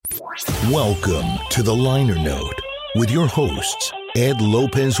Welcome to the Liner Note with your hosts, Ed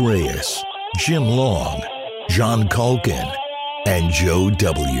Lopez-Reyes, Jim Long, John Culkin, and Joe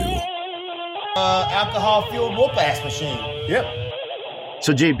W. Alcohol-fueled whoop-ass machine. Yep.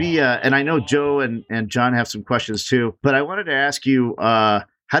 So JB, and I know Joe and John have some questions too, but I wanted to ask you, how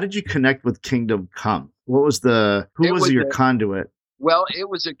did you connect with Kingdom Come? Who was your conduit? Well, it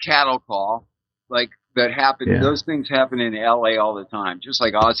was a cattle call, like that happened. Yeah. Those things happen in LA all the time. Just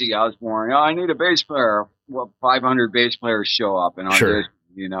like Ozzy Osbourne, I need a bass player. Well, 500 bass players show up and audition,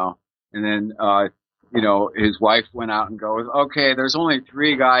 and then, his wife went out and goes, okay, there's only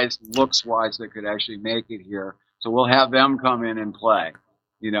 3 guys looks wise that could actually make it here. So we'll have them come in and play,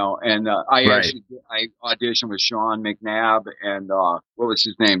 and I auditioned with Sean McNabb and, what was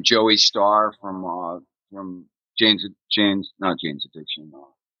his name? Joey Starr from Jane's Addiction.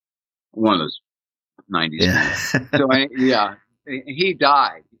 One of those 90s. Yeah. So he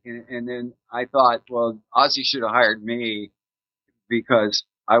died. And then I thought, well, Ozzy should have hired me because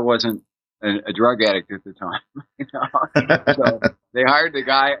I wasn't a drug addict at the time. So they hired the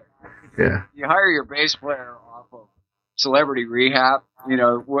guy. Yeah. You hire your bass player off of Celebrity Rehab. I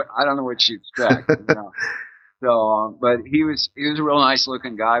don't know what you expect. So, but he was a real nice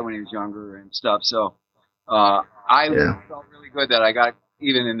looking guy when he was younger and stuff. So, I felt really good that I got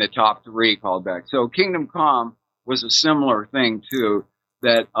even in the top 3 called back. So Kingdom Come was a similar thing too.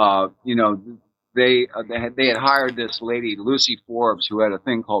 That they had hired this lady Lucy Forbes who had a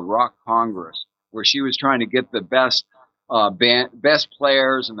thing called Rock Congress where she was trying to get the best best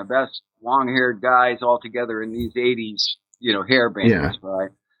players and the best long-haired guys all together in these 80s hair bands, right?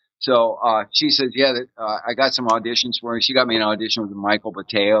 So she says, I got some auditions for her. She got me an audition with Michael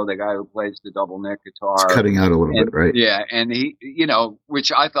Bateo, the guy who plays the double neck guitar. It's cutting out a little bit, right? Yeah, and he,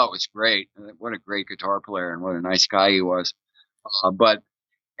 which I thought was great. What a great guitar player and what a nice guy he was. But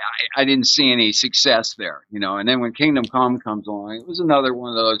I didn't see any success there, And then when Kingdom Come comes along, it was another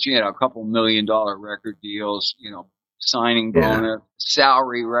one of those, a couple $1 million record deals, signing bonus,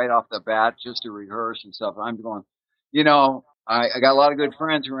 salary right off the bat just to rehearse and stuff. I'm going, I got a lot of good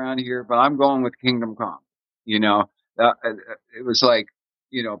friends around here, but I'm going with Kingdom Come. It was like,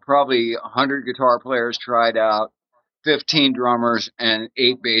 probably 100 guitar players tried out, 15 drummers and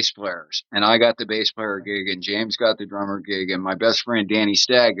 8 bass players. And I got the bass player gig and James got the drummer gig and my best friend Danny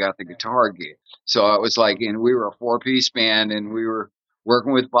Stagg got the guitar gig. So it was like, and we were a 4-piece band and we were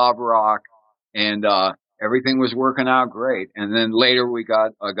working with Bob Rock and, everything was working out great. And then later we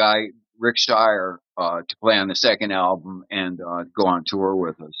got a guy, Rick Steyer, to play on the second album and, go on tour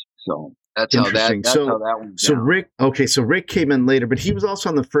with us. So that's how that went down. So Rick came in later, but he was also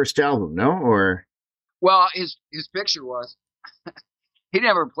on the first album, no? Or? Well, his picture was he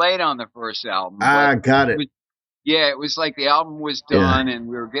never played on the first album. Got it. It was like the album was done and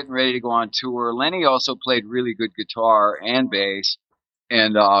we were getting ready to go on tour. Lenny also played really good guitar and bass,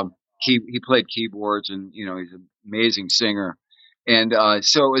 and he played keyboards, and he's an amazing singer. And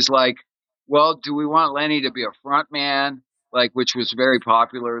so it was like, well, do we want Lenny to be a front man, which was very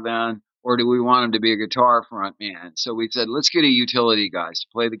popular then? Or do we want him to be a guitar front man? So we said, let's get a utility guys to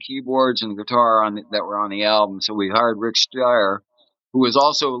play the keyboards and the guitar that were on the album. So we hired Rick Steyer, who was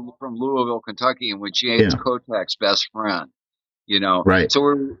also from Louisville, Kentucky, and was James Kotak's best friend. Right. So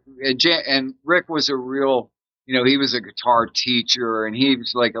and Rick was a real, he was a guitar teacher, and he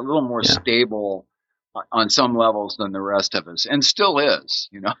was like a little more stable on some levels than the rest of us, and still is.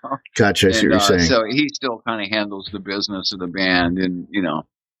 Gotcha. I see what you're saying. So he still kind of handles the business of the band, and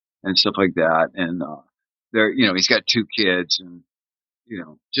and stuff like that. And, he's got 2 kids and,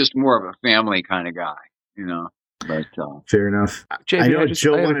 just more of a family kind of guy, but, fair enough. JB, I know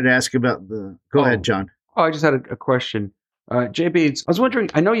Joe wanted to ask about go ahead, John. Oh, I just had a question. JB, I was wondering,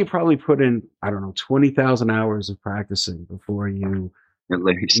 I know you probably put in, 20,000 hours of practicing before you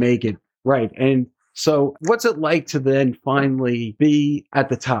make it. Right. And so what's it like to then finally be at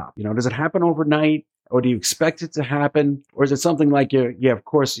the top? Does it happen overnight? Or do you expect it to happen? Or is it something like of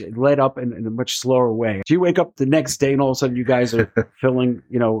course, led up in a much slower way? Do you wake up the next day and all of a sudden you guys are filling,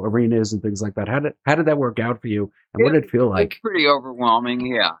 arenas and things like that? How did that work out for you? And what did it feel like? It's pretty overwhelming,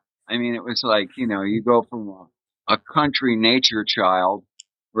 yeah. I mean, it was like, you go from a country nature child,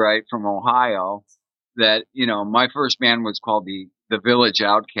 right, from Ohio, that, my first band was called the Village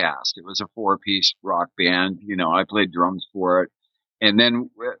Outcast. It was a 4-piece rock band. I played drums for it. And then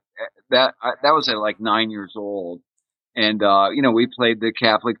that was at like 9 years old. And, we played the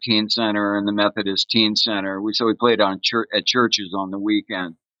Catholic Teen Center and the Methodist Teen Center. So we played at churches on the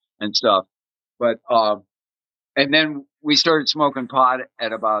weekend and stuff. But, and then we started smoking pot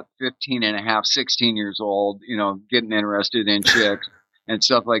at about 16 years old, getting interested in chicks. and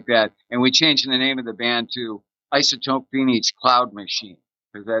stuff like that. And we changed the name of the band to Isotope Phoenix Cloud Machine,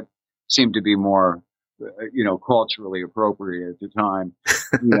 because that seemed to be more, culturally appropriate at the time,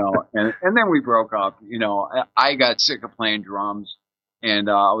 and then we broke up. I got sick of playing drums, and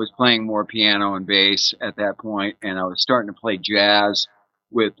I was playing more piano and bass at that point, and I was starting to play jazz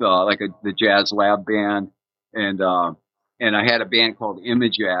with the Jazz Lab band, and I had a band called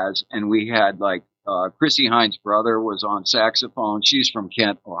Imajazz, and we had Chrissy Hines' brother was on saxophone. She's from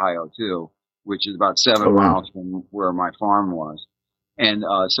Kent, Ohio too, which is about 7 miles from where my farm was. And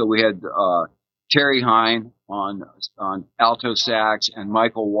so we had Terry Hine on alto sax and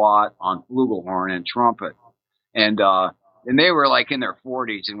Michael Watt on flugelhorn and trumpet. And they were in their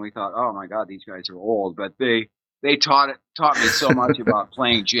 40s, and we thought, oh my God, these guys are old. But they taught me so much about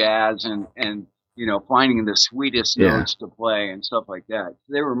playing jazz and finding the sweetest notes to play and stuff like that.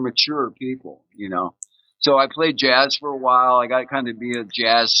 They were mature people, So I played jazz for a while. I got kind of be a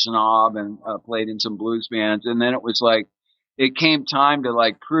jazz snob and played in some blues bands. And then it was it came time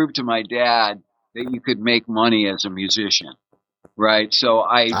to prove to my dad that you could make money as a musician. Right. So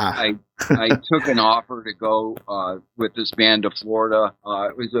I took an offer to go with this band to Florida.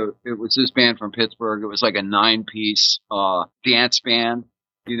 It was this band from Pittsburgh. It was like a 9-piece dance band,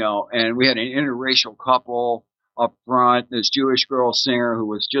 and we had an interracial couple up front, this Jewish girl singer who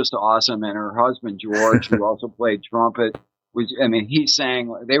was just awesome, and her husband George, who also played trumpet. He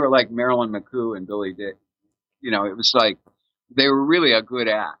sang. They were like Marilyn McCoo and Billy Dick. It was they were really a good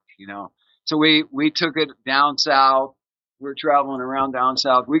act. So we took it down south. We're traveling around down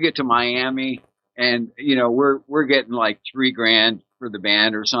south. We get to Miami, and we're getting $3,000 for the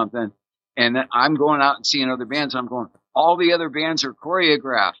band or something. And then I'm going out and seeing other bands. I'm going, all the other bands are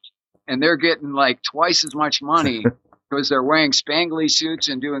choreographed, and they're getting twice as much money because they're wearing spangly suits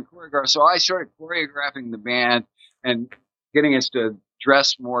and doing choreograph. So I started choreographing the band and getting us to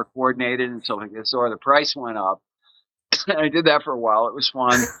dress more coordinated and stuff like this. So the price went up. I did that for a while. It was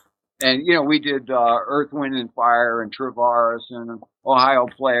fun. And, we did Earth, Wind, and Fire and Travaris and Ohio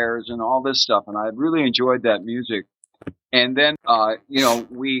Players and all this stuff. And I really enjoyed that music. And then,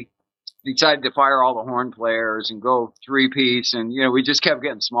 we decided to fire all the horn players and go 3-piece. And, we just kept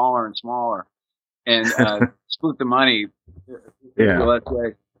getting smaller and smaller and split the money. Yeah. Let's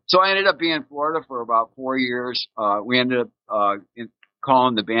say. So I ended up being in Florida for about 4 years. We ended up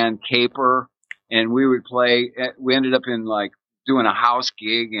calling the band Caper. And we would play. We ended up in doing a house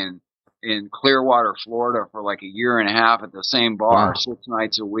gig in Clearwater, Florida for a year and a half at the same bar, 6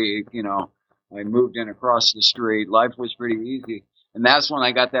 nights a week. I moved in across the street. Life was pretty easy. And that's when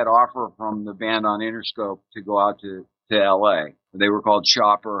I got that offer from the band on Interscope to go out to LA. They were called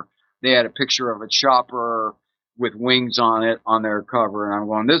Chopper. They had a picture of a chopper with wings on it on their cover. And I'm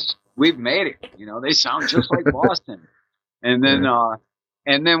going, we've made it. They sound just like Boston. And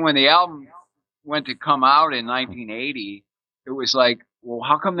then, when the album went to come out in 1980, it was well,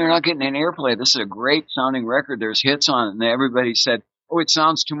 how come they're not getting an airplay? This is a great sounding record. There's hits on it. And everybody said, oh, it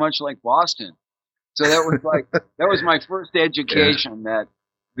sounds too much like Boston. So that was that was my first education that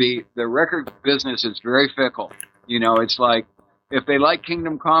the record business is very fickle. It's if they like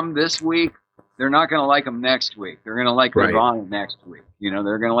Kingdom Come this week, they're not going to like them next week. They're going to like Nirvana next week.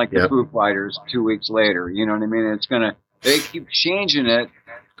 They're going to like the Foo Fighters 2 weeks later. You know what I mean? They keep changing it.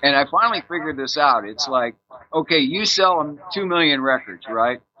 And I finally figured this out. It's okay, you sell them 2 million records,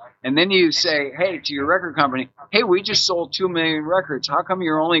 right? And then you say, hey, to your record company, hey, we just sold 2 million records. How come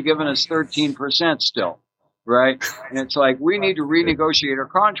you're only giving us 13% still, right? And it's we need to renegotiate our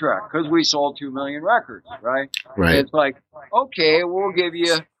contract because we sold 2 million records, right? Right. And it's okay, we'll give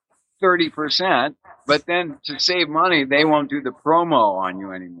you 30%, but then to save money, they won't do the promo on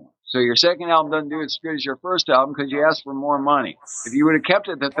you anymore. So your second album doesn't do as good as your first album because you asked for more money. If you would have kept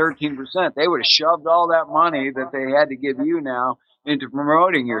it at 13%, they would have shoved all that money that they had to give you now into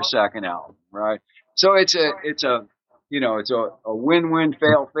promoting your second album, right? So it's a win-win,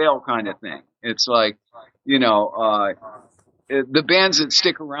 fail kind of thing. It's the bands that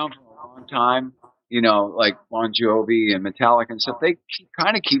stick around for a long time, like Bon Jovi and Metallica and stuff, they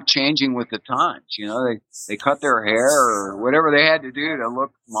kind of keep changing with the times. They cut their hair or whatever they had to do to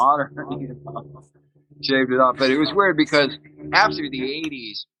look modern, shaved it off. But it was weird because after the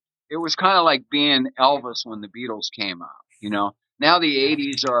 80s, it was kind of like being Elvis when the Beatles came out. Now the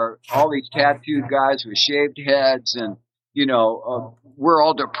 80s are all these tattooed guys with shaved heads and, we're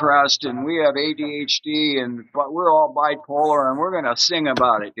all depressed and we have ADHD but we're all bipolar and we're going to sing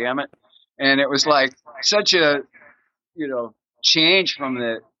about it, damn it. And it was such a, change from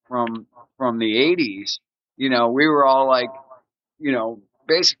the 80s. We were all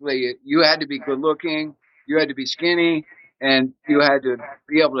basically you had to be good looking, you had to be skinny, and you had to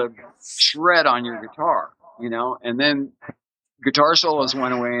be able to shred on your guitar, and then guitar solos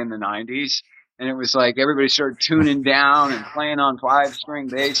went away in the 90s, and it was like everybody started tuning down and playing on 5-string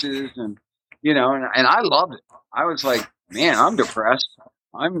basses, and and I loved it. I was like, man, I'm depressed.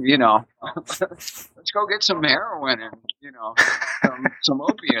 I'm, let's go get some heroin and some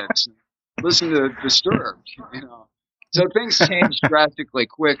opiates and listen to Disturbed, So things changed drastically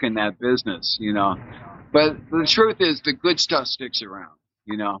quick in that business, But the truth is, the good stuff sticks around,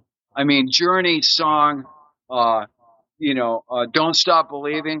 I mean, Journey's song, Don't Stop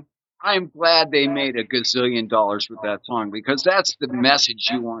Believing. I'm glad they made $1 gazillion with that song, because that's the message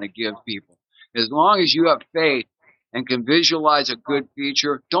you want to give people. As long as you have faith and can visualize a good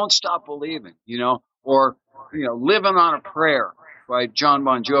future, don't stop believing, or, Living on a Prayer by John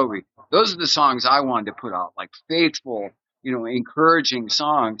Bon Jovi. Those are the songs I wanted to put out, like faithful, encouraging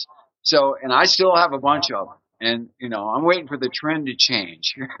songs. So, and I still have a bunch of them. And, I'm waiting for the trend to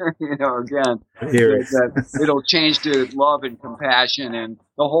change, again, that it'll change to love and compassion, and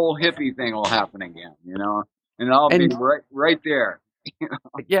the whole hippie thing will happen again, and I'll be right there.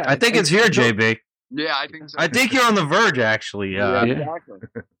 Yeah, I think it's here, JB. Yeah, I think so. I think you're on the verge, actually. Yeah, exactly.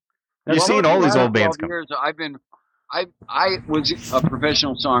 You've seen all these old bands come. I was a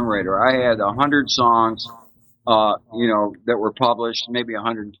professional songwriter. I had 100 songs, that were published, maybe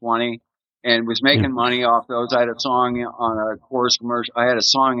 120, and was making money off those. I had a song on a chorus commercial. I had a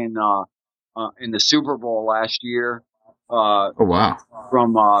song in the Super Bowl last year. Oh wow!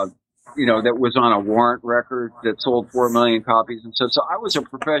 From that was on a Warrant record that sold 4 million copies and stuff. So I was a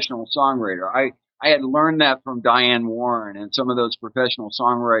professional songwriter. I had learned that from Diane Warren and some of those professional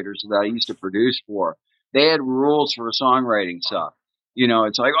songwriters that I used to produce for. They had rules for songwriting stuff.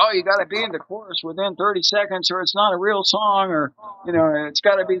 It's like, oh, you got to be in the chorus within 30 seconds or it's not a real song, or, it's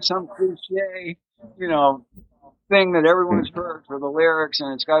got to be some cliche, thing that everyone's heard for the lyrics,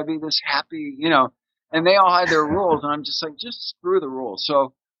 and it's got to be this happy, and they all had their rules. And I'm just like, just screw the rules.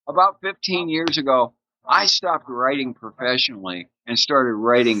 So about 15 years ago, I stopped writing professionally and started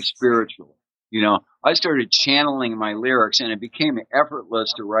writing spiritually. I started channeling my lyrics, and it became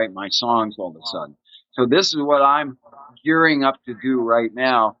effortless to write my songs all of a sudden. So this is what I'm gearing up to do right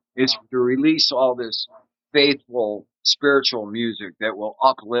now, is to release all this faithful spiritual music that will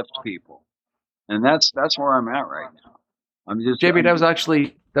uplift people. And that's where I'm at right now. JB, that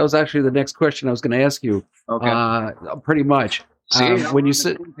was actually the next question I was going to ask you. Okay. Pretty much. When you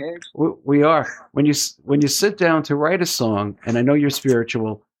sit, when you sit down to write a song, and I know you're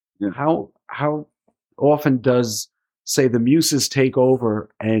spiritual, how often does, say, the muses take over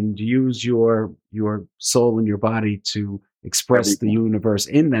and use your soul and your body to express the universe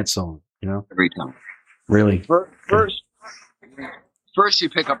in that song? Every time. Really? First you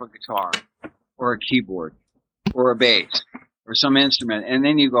pick up a guitar or a keyboard or a bass or some instrument, and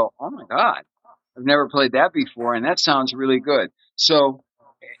then you go, oh my God, I've never played that before, and that sounds really good. So,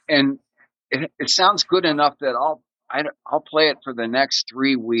 and it sounds good enough that I'll play it for the next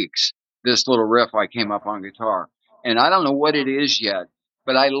 3 weeks, this little riff I came up on guitar. And I don't know what it is yet,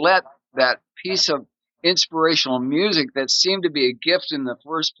 but I let that piece of inspirational music that seemed to be a gift in the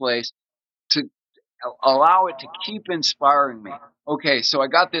first place to allow it to keep inspiring me. Okay, so I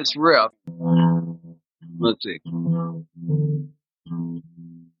got this riff. Let's see.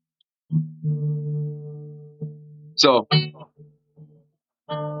 So,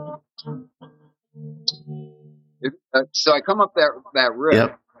 so I come up that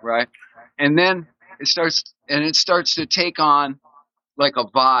riff, right? And then it starts to take on like a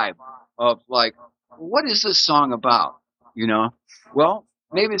vibe of like, what is this song about? Well,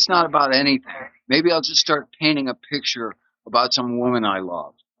 maybe it's not about anything. Maybe I'll just start painting a picture about some woman I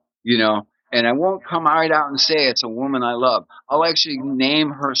love, and I won't come right out and say it's a woman I love. I'll actually name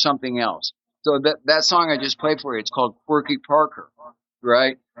her something else. So that song I just played for you, it's called Quirky Parker,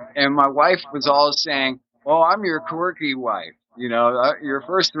 right? And my wife was always saying, oh, I'm your quirky wife. Your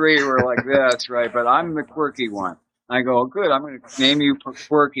first 3 were like this, right? But I'm the quirky one. I go, good, I'm going to name you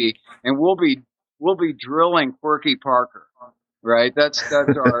Quirky, and we'll be drilling Quirky Parker, right? That's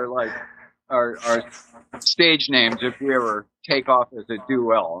our stage names if we ever take off as a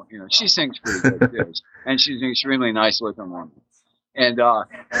duo. She sings pretty good too, and she's an extremely nice looking woman. And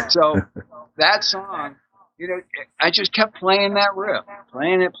so that song, I just kept playing that riff,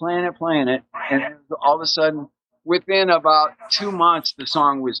 playing it, and all of a sudden, within about 2 months, the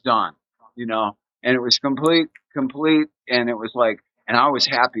song was done, and it was complete, and it was like, and I was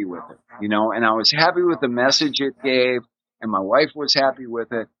happy with it, and I was happy with the message it gave, and my wife was happy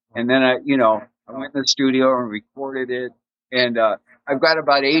with it, and then I went in the studio and recorded it, and I've got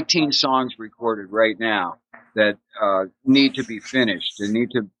about 18 songs recorded right now, that need to be finished and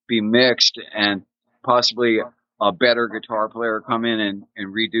need to be mixed, and possibly a better guitar player come in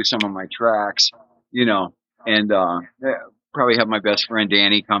and redo some of my tracks, you know, and probably have my best friend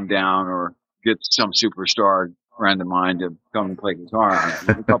Danny come down, or get some superstar friend of mine to come and play guitar on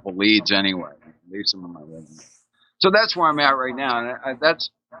it. A couple leads anyway. Leave some of my resume. So that's where I'm at right now, and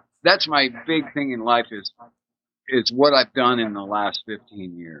that's my big thing in life is what I've done in the last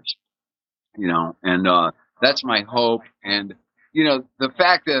 15 years, you know, and that's my hope. And you know, the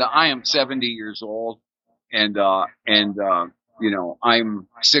fact that I am 70 years old, and you know, I'm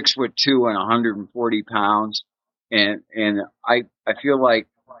 6'2" and 140 pounds, and I feel like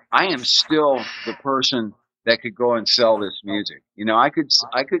I am still the person that could go and sell this music. You know, I could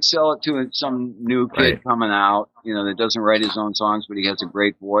sell it to some new kid coming out, you know, that doesn't write his own songs, but he has a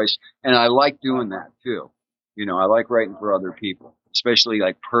great voice. And I like doing that too. You know, I like writing for other people, especially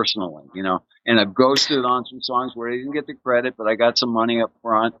like personally, you know, and I've ghosted on some songs where I didn't get the credit, but I got some money up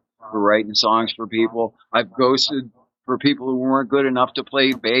front for writing songs for people. I've ghosted for people who weren't good enough to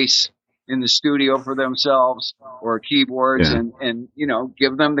play bass in the studio for themselves, or keyboards, and, you know,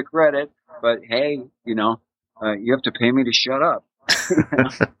 give them the credit. But hey, you know, you have to pay me to shut up.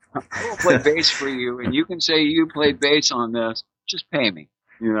 I will play bass for you, and you can say you played bass on this. Just pay me.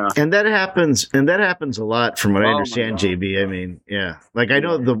 You know? And that happens a lot, from what I understand, JB. I mean, yeah, like I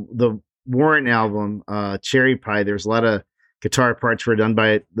know the Warrant album, Cherry Pie. There's a lot of guitar parts were done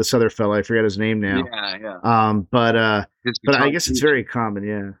by this other fellow. I forget his name now. Yeah. But I guess it's very common.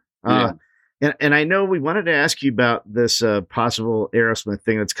 Yeah. And I know we wanted to ask you about this possible Aerosmith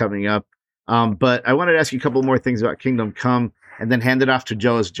thing that's coming up. But I wanted to ask you a couple more things about Kingdom Come, and then hand it off to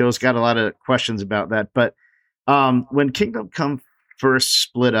Joe, as Joe's got a lot of questions about that. But when Kingdom Come first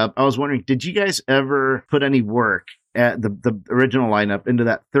split up, I was wondering, did you guys ever put any work at the original lineup into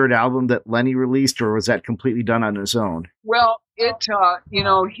that third album that Lenny released, or was that completely done on his own? Well, you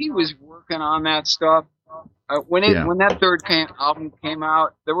know, he was working on that stuff. When that third album came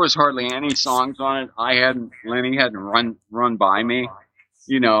out, there was hardly any songs on it. Lenny hadn't run by me.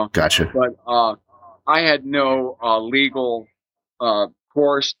 You know, gotcha. But I had no legal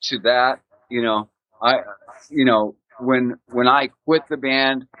course to that. You know, when I quit the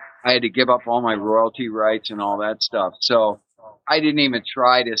band, I had to give up all my royalty rights and all that stuff. So I didn't even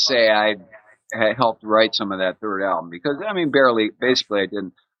try to say I had helped write some of that third album, because I mean, basically I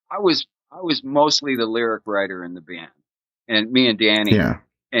didn't. I was mostly the lyric writer in the band, and me and Danny. Yeah.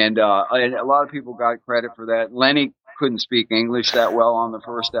 And a lot of people got credit for that. Lenny couldn't speak English that well on the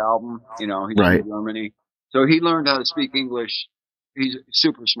first album. You know, he's from Germany. So he learned how to speak English. He's a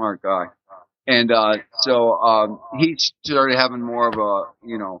super smart guy. And so he started having more of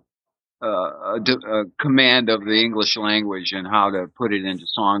a command of the English language and how to put it into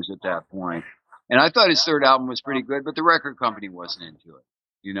songs at that point. And I thought his third album was pretty good, but the record company wasn't into it.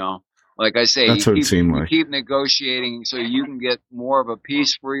 You know, like I say, you keep negotiating so you can get more of a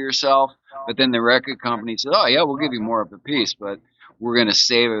piece for yourself. But then the record company says, "Oh yeah, we'll give you more of a piece, but we're going to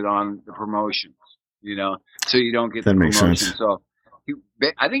save it on the promotions." You know, so you don't get the promotion. So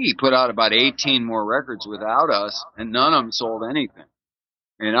I think he put out about 18 more records without us, and none of them sold anything.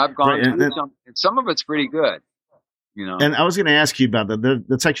 And I've gone through some of it's pretty good. You know, and I was going to ask you about that.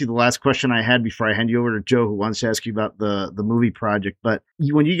 That's actually the last question I had before I hand you over to Joe, who wants to ask you about the movie project. But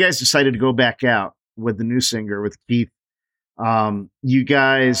when you guys decided to go back out with the new singer, with Keith, did you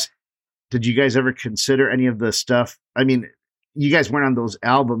guys ever consider any of the stuff? I mean, you guys weren't on those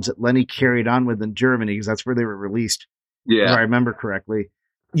albums that Lenny carried on with in Germany, because that's where they were released. Yeah, if I remember correctly.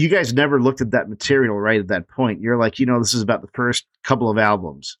 You guys never looked at that material right at that point. You're like, you know, this is about the first couple of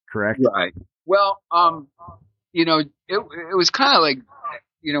albums, correct? Right. Well, you know, it was kind of like,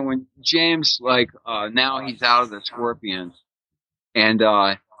 you know, when James, like, now he's out of the Scorpions, and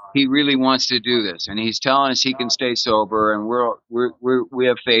he really wants to do this, and he's telling us he can stay sober, and we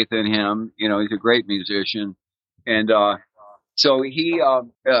have faith in him. You know, he's a great musician, and so he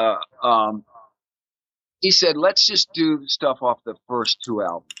said, let's just do stuff off the first two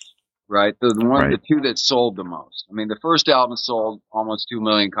albums, right? The two that sold the most. I mean, the first album sold almost 2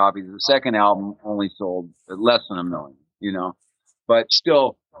 million copies. The second album only sold less than 1 million, you know. But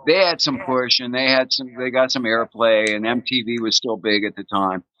still, they had some push, and they got some airplay, and MTV was still big at the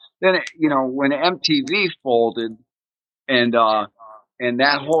time. Then, you know, when MTV folded, and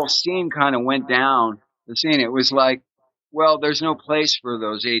that whole scene kind of went down the scene, it was like, well, there's no place for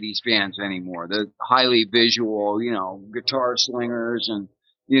those 80s bands anymore. The highly visual, you know, guitar slingers, and,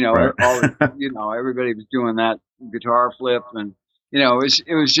 you know, you know, everybody was doing that guitar flip, and, you know,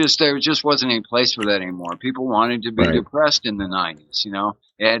 it was just, there just wasn't any place for that anymore. People wanted to be depressed in the 90s, you know.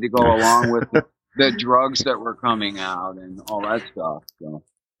 They had to go along with the drugs that were coming out and all that stuff. So.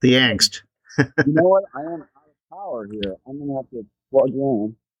 The angst. You know what? I am out of power here. I'm going to have to plug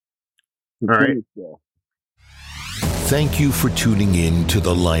in. All right. Thank you for tuning in to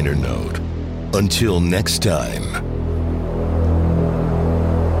The Liner Note. Until next time.